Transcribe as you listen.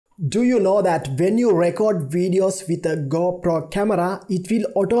Do you know that when you record videos with a GoPro camera, it will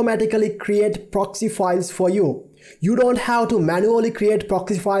automatically create proxy files for you? You don't have to manually create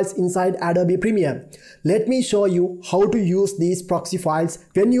proxy files inside Adobe Premiere. Let me show you how to use these proxy files.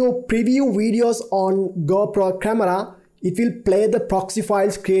 When you preview videos on GoPro camera, it will play the proxy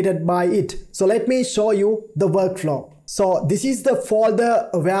files created by it. So let me show you the workflow. So this is the folder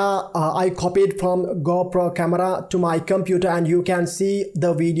where I copied from GoPro camera to my computer, and you can see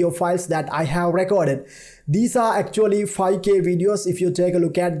the video files that I have recorded. These are actually 5K videos. If you take a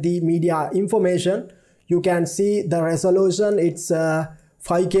look at the media information, you can see the resolution. It's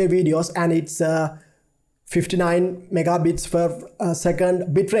 5K videos and it's 59 megabits per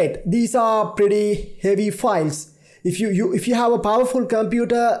second bitrate. These are pretty heavy files. If you have a powerful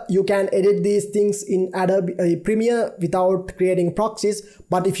computer, you can edit these things in Adobe Premiere without creating proxies.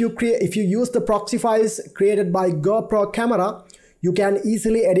 But if you use the proxy files created by GoPro camera, you can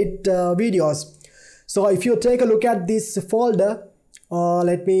easily edit videos. So if you take a look at this folder,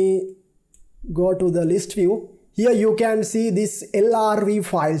 let me go to the list view. Here you can see these LRV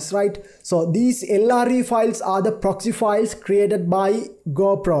files, right? So these LRV files are the proxy files created by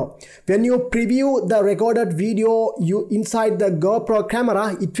GoPro. When you preview the recorded video inside the GoPro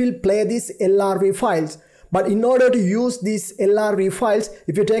camera, it will play these LRV files. But in order to use these LRV files,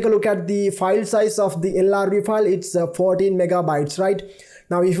 if you take a look at the file size of the LRV file, it's 14 megabytes, right?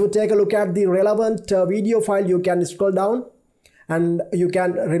 Now if you take a look at the relevant video file, you can scroll down and you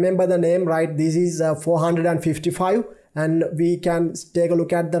can remember the name, right? This is 455, and we can take a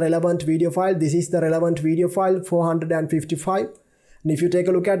look at the relevant video file. This is the relevant video file, 455. And if you take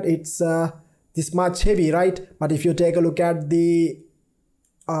a look at it's this much heavy, right? But if you take a look at the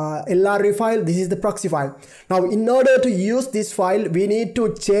LRV file, this is the proxy file. Now in order to use this file, we need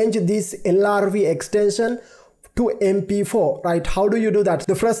to change this LRV extension to MP4, right? How do you do that?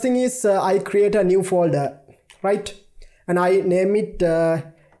 The first thing is I create a new folder, right? And I name it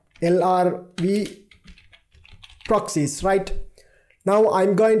LRV proxies, right? Now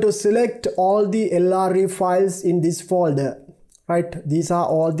I'm going to select all the LRV files in this folder, right? These are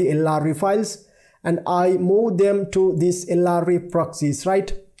all the LRV files, and I move them to this LRV proxies,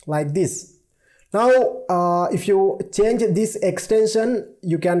 right? Like this. Now if you change this extension,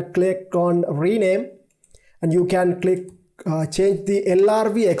 you can click on rename, and you can click change the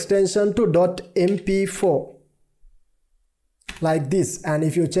LRV extension to .mp4. like this. And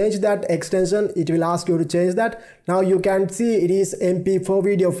if you change that extension, it will ask you to change that. Now you can see it is MP4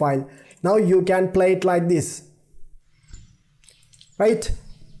 video file. Now you can play it like this, right?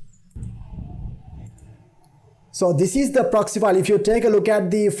 So this is the proxy file. If you take a look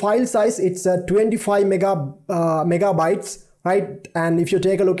at the file size, it's 25 megabytes, right? And if you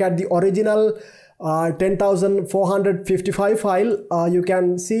take a look at the original 10,455 file, you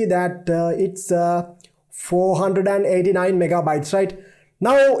can see that it's 489 megabytes, right?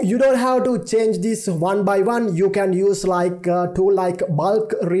 Now you don't have to change this one by one. You can use like a tool like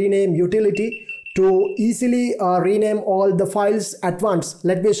bulk rename utility to easily rename all the files at once.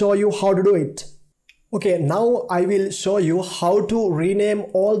 Let me show you how to do it. Okay, now I will show you how to rename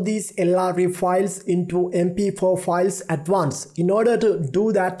all these LRV files into MP4 files at once. In order to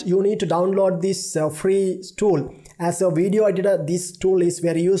do that, you need to download this free tool. As a video editor, this tool is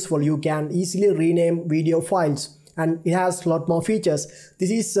very useful. You can easily rename video files, and it has a lot more features.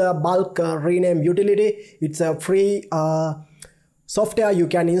 This is a bulk rename utility. It's a free software. You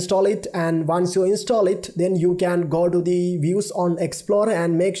can install it, and once you install it, then you can go to the views on Explorer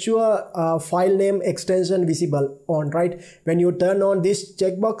and make sure file name extension visible on, right? When you turn on this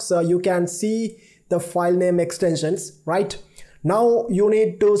checkbox, you can see the file name extensions, right? Now you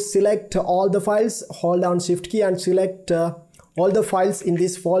need to select all the files. Hold down Shift key and select all the files in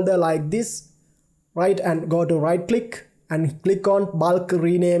this folder like this, right? And go to right click and click on bulk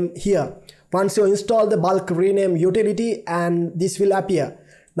rename here. Once you install the bulk rename utility, and this will appear.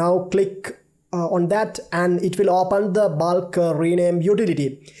 Now click on that and it will open the bulk rename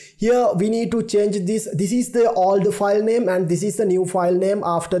utility. Here we need to change this. This is the old file name and this is the new file name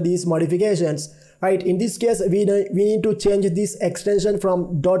after these modifications, right? In this case, we need to change this extension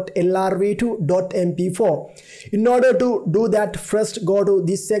from .lrv to .mp4. In order to do that, first go to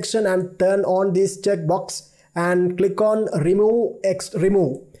this section and turn on this checkbox and click on remove.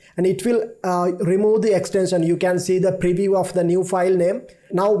 And it will remove the extension. You can see the preview of the new file name.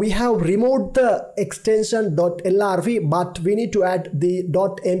 Now we have removed the extension .lrv, but we need to add the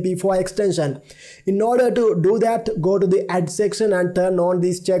 .mp4 extension. In order to do that, go to the add section and turn on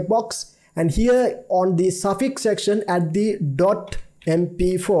this checkbox. And here on the suffix section, add the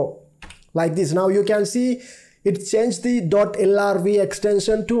 .mp4 like this. Now you can see it changed the .lrv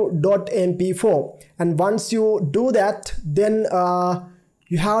extension to .mp4, and once you do that, then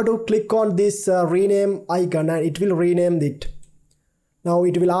you have to click on this rename icon and it will rename it. Now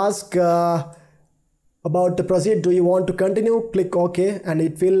it will ask about the proceed, do you want to continue? Click OK, and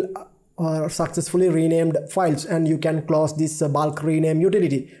it will successfully renamed files, and you can close this bulk rename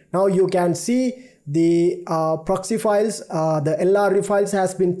utility. Now you can see the proxy files, the LRV files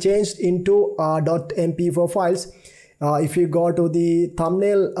has been changed into .mp4 files. If you go to the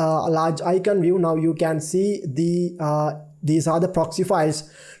thumbnail large icon view, now you can see the these are the proxy files.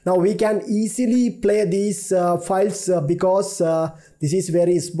 Now we can easily play these files because this is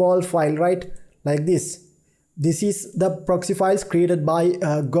very small file, right? Like this. This is the proxy files created by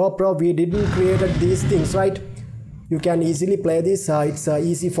GoPro. We didn't create these things, right? You can easily play this. It's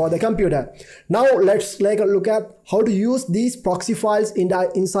easy for the computer. Now let's take a look at how to use these proxy files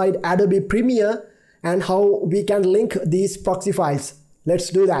inside Adobe Premiere and how we can link these proxy files. Let's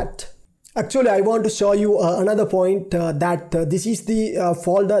do that. Actually, I want to show you another point that this is the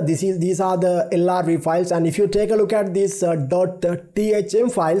folder. These are the LRV files, and if you take a look at these .thm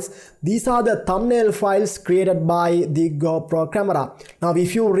files, these are the thumbnail files created by the GoPro camera. Now,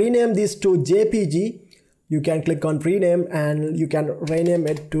 if you rename this to JPG, you can click on rename and you can rename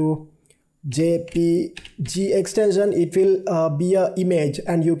it to JPG extension. It will be an image,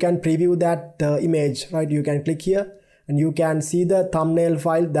 and you can preview that image, right? You can click here and you can see the thumbnail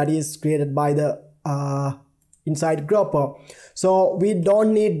file that is created by the inside GoPro. So we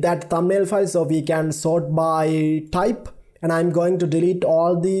don't need that thumbnail file, so we can sort by type, and I'm going to delete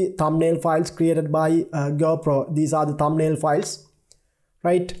all the thumbnail files created by GoPro. These are the thumbnail files,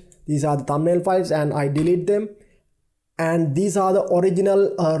 right? These are the thumbnail files, and I delete them. And these are the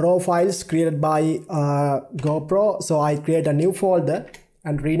original raw files created by GoPro. So I create a new folder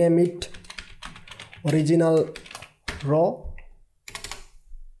and rename it original raw,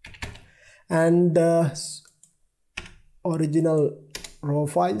 and original raw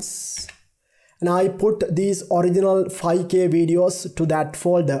files, and I put these original 5K videos to that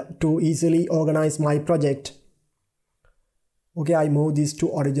folder to easily organize my project. Okay, I move this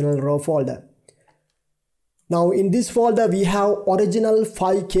to original raw folder. Now in this folder we have original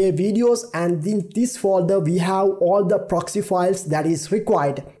 5K videos, and in this folder we have all the proxy files that is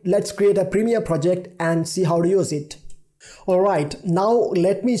required. Let's create a Premiere project and see how to use it. Alright, now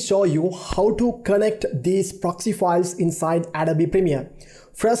let me show you how to connect these proxy files inside Adobe Premiere.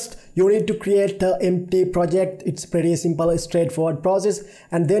 First, you need to create an empty project. It's pretty simple, straightforward process.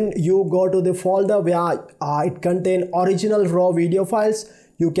 And then you go to the folder where it contains original raw video files.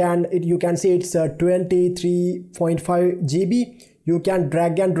 You can see it's 23.5 GB. You can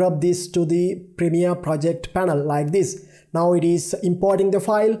drag and drop this to the Premiere project panel like this. Now it is importing the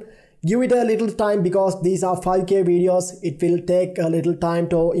file. Give it a little time because these are 5K videos. It will take a little time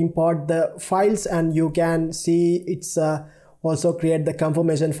to import the files, and you can see it's also create the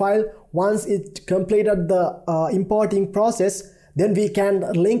confirmation file. Once it completed the importing process, then we can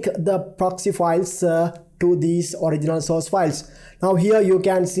link the proxy files to these original source files. Now here you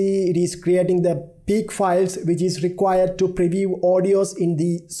can see it is creating the peak files which is required to preview audios in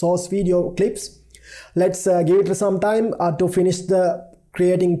the source video clips. Let's give it some time to finish the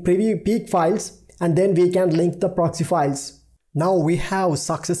creating preview peak files, and then we can link the proxy files. Now we have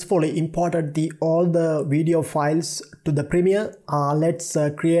successfully imported all the video files to the Premiere. Let's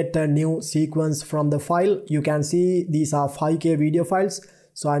create a new sequence from the file. You can see these are 5K video files.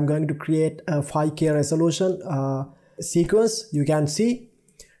 So I'm going to create a 5K resolution sequence. You can see,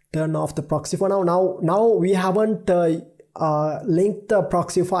 turn off the proxy for now. Now we haven't linked the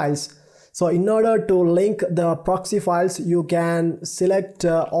proxy files. So in order to link the proxy files, you can select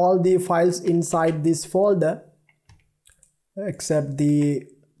all the files inside this folder except the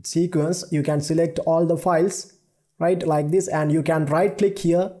sequence. You can select all the files, right, like this, and you can right click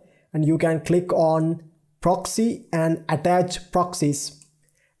here and you can click on proxy and attach proxies.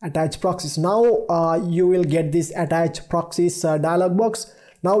 Now you will get this attach proxies dialog box.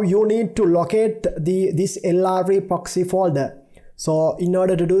 Now you need to locate this LRV proxy folder. So in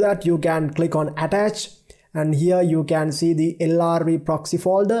order to do that, you can click on attach, and here you can see the LRV proxy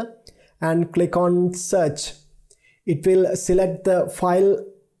folder and click on search. It will select the file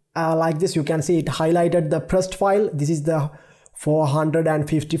like this. You can see it highlighted the pressed file. This is the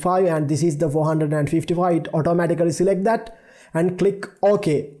 455 and this is the 455. It automatically select that and click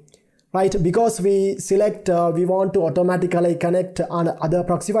OK. Right, because we select we want to automatically connect on other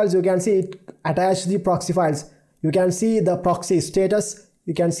proxy files. You can see it attach the proxy files. You can see the proxy status.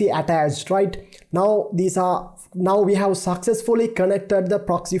 You can see attached, right? Now we have successfully connected the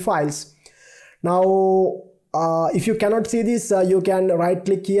proxy files. Now if you cannot see this, you can right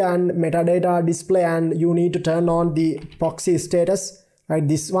click here and metadata display, and you need to turn on the proxy status, right?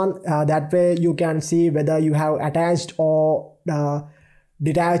 This one, that way you can see whether you have attached or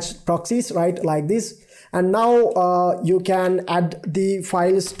detached proxies, right? Like this. And now you can add the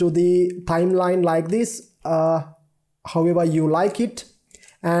files to the timeline like this, however you like it.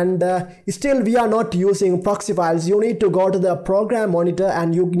 And still we are not using proxy files. You need to go to the program monitor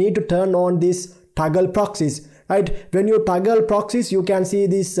and you need to turn on this toggle proxies, right? When you toggle proxies, you can see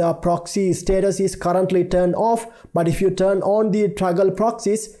this proxy status is currently turned off, but if you turn on the toggle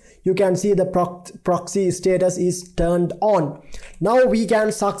proxies, you can see the proxy status is turned on. Now we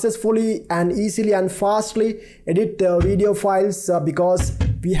can successfully and easily and fastly edit video files because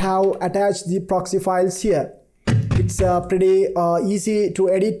we have attached the proxy files here. It's pretty easy to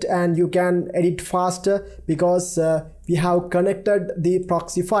edit, and you can edit faster because we have connected the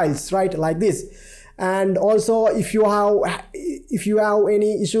proxy files, right? Like this. And also, if you have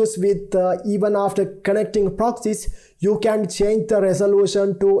any issues with even after connecting proxies, you can change the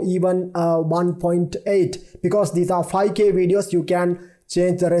resolution to even 1.8, because these are 5K videos. You can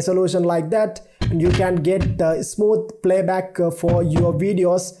change the resolution like that, and you can get smooth playback for your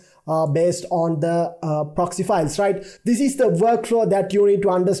videos based on the proxy files, right? This is the workflow that you need to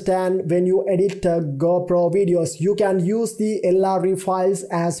understand when you edit GoPro videos. You can use the LRE files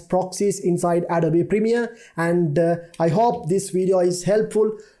as proxies inside Adobe Premiere, and I hope this video is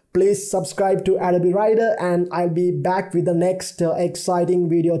helpful. Please subscribe to Adobe Rider, and I'll be back with the next exciting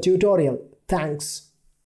video tutorial. Thanks.